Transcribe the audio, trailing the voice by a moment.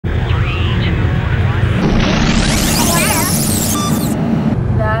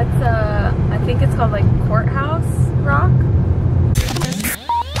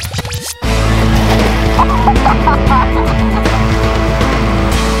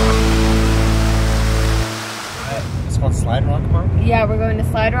Yeah, we're going to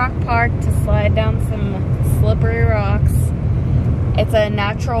Slide Rock Park to slide down some slippery rocks. It's a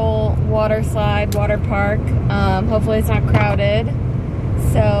natural water slide, water park. Hopefully it's not crowded.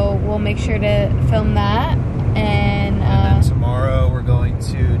 So we'll make sure to film that. And then tomorrow we're going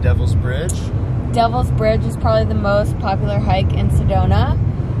to Devil's Bridge. Devil's Bridge is probably the most popular hike in Sedona.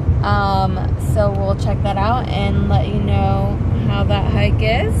 So we'll check that out and let you know how that hike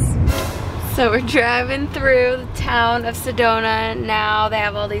is. So we're driving through the town of Sedona now. They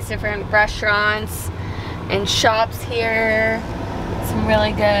have all these different restaurants and shops here. Some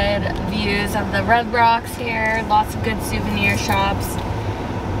really good views of the Red Rocks here. Lots of good souvenir shops.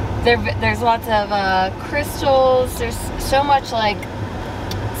 There's lots of crystals. There's so much like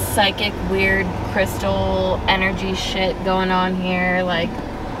psychic, weird crystal energy shit going on here. Like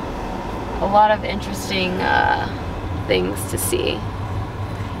a lot of interesting things to see.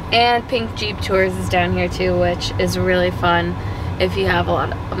 And Pink Jeep Tours is down here too, which is really fun if you have a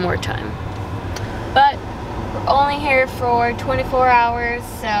lot more time. But we're only here for 24 hours,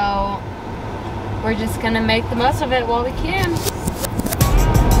 so we're just gonna make the most of it while we can.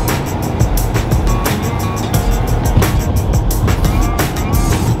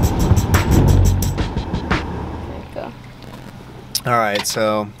 There you go. Alright,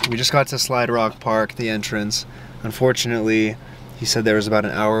 so we just got to Slide Rock Park, the entrance. Unfortunately, he said there was about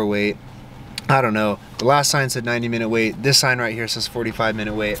an hour wait. I don't know. The last sign said 90-minute wait. This sign right here says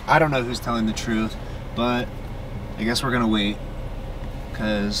 45-minute wait. I don't know who's telling the truth, but I guess we're gonna wait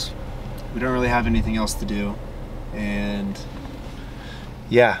because we don't really have anything else to do. And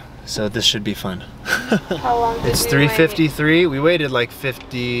yeah, so this should be fun. How long did It's 3:53. We waited like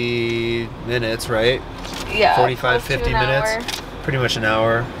 50 minutes, right? Yeah. 45, 50 minutes. Pretty much an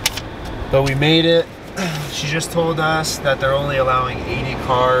hour. But we made it. She just told us that they're only allowing 80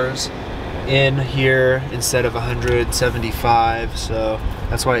 cars in here instead of 175, so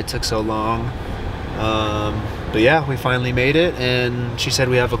that's why it took so long. But yeah, we finally made it, and she said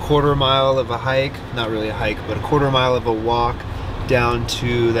we have a quarter mile of a hike, not really a hike, but a quarter mile of a walk down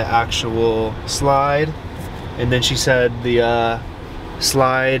to the actual slide. And then she said the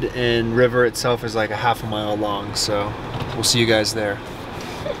slide and river itself is like a half a mile long, so we'll see you guys there.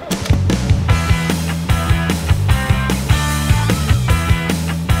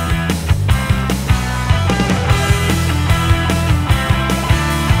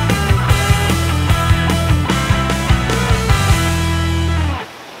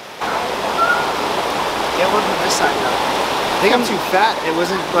 I think I'm too fat. It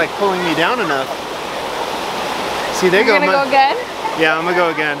wasn't like pulling me down enough. See, there you go. You're gonna go again? Yeah, I'm gonna go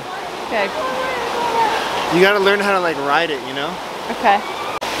again. Okay. You gotta learn how to like ride it, you know? Okay.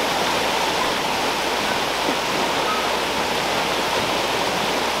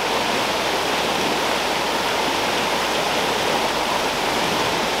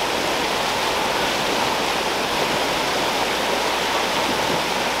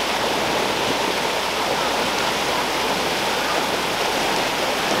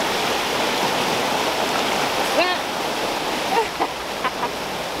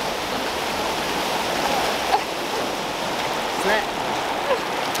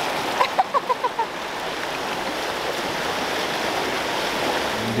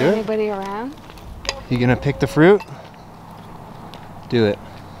 Anybody around? You gonna pick the fruit? Do it.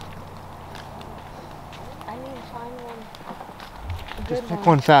 I need to find one. Just pick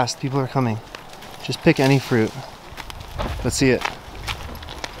one fast. People are coming. Just pick any fruit. Let's see it.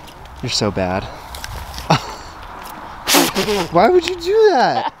 You're so bad. Why would you do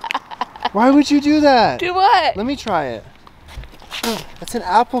that? Why would you do that? Do what? Let me try it. That's an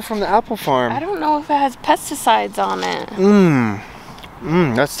apple from the apple farm. I don't know if it has pesticides on it.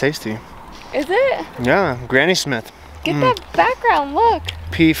 That's tasty. Is it? Yeah, Granny Smith. Get that background, look.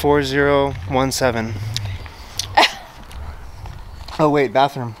 P4017. Oh wait,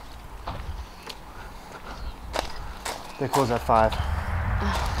 bathroom. They close at 5.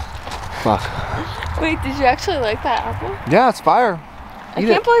 Fuck. Wait, did you actually like that apple? Yeah, it's fire. I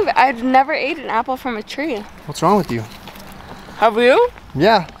can't believe it. I've never ate an apple from a tree. What's wrong with you? Have you?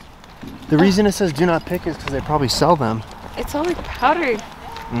 Yeah. The reason it says do not pick is because they probably sell them. It's all like powdery.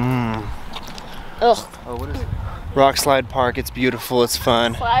 Ugh. Oh, what is it? Rock Slide Park. It's beautiful. It's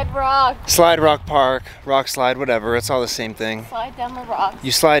fun. Slide rock. Slide Rock Park. Rock Slide, whatever. It's all the same thing. Slide down the rocks.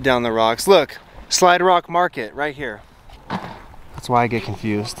 You slide down the rocks. Look, Slide Rock Market right here. That's why I get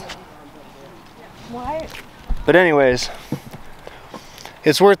confused. Why? But anyways,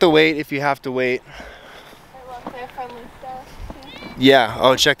 it's worth the wait if you have to wait. I love their friendly stuff. Yeah.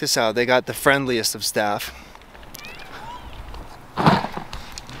 Oh, check this out. They got the friendliest of staff.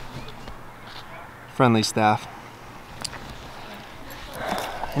 Friendly staff.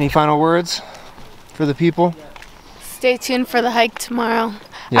 Any final words for the people? Stay tuned for the hike tomorrow.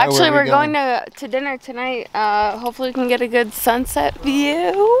 Yeah, actually, we're going to dinner tonight. Hopefully we can get a good sunset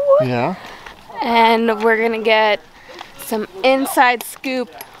view. Yeah. And we're gonna get some inside scoop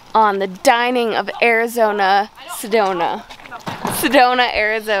on the dining of Arizona, Sedona. Sedona,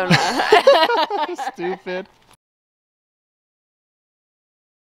 Arizona. Stupid.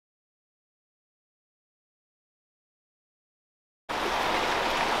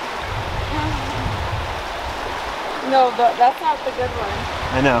 No, that's not the good one.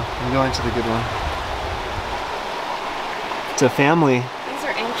 I know. I'm going to the good one. It's a family. These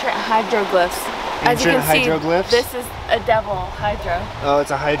are ancient hydroglyphs. As you Ancient can hydroglyphs? see, this is a devil hydro. Oh,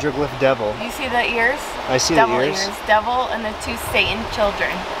 it's a hydroglyph devil. You see the ears? I see devil the ears. Devil and the two Satan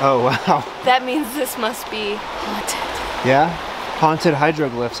children. Oh, wow. That means this must be haunted. Yeah? Haunted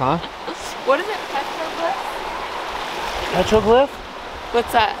hydroglyphs, huh? What is it? Petroglyph? Petroglyph?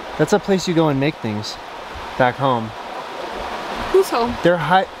 What's that? That's a place you go and make things back home. Who's home? They're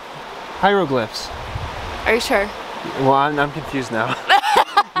hieroglyphs. Are you sure? Well, I'm confused now.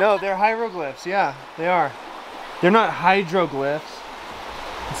 No, they're hieroglyphs. Yeah, they are. They're not hydroglyphs.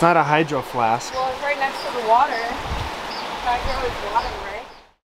 It's not a hydro flask. Well, it's right next to the water. Hydro is water, right?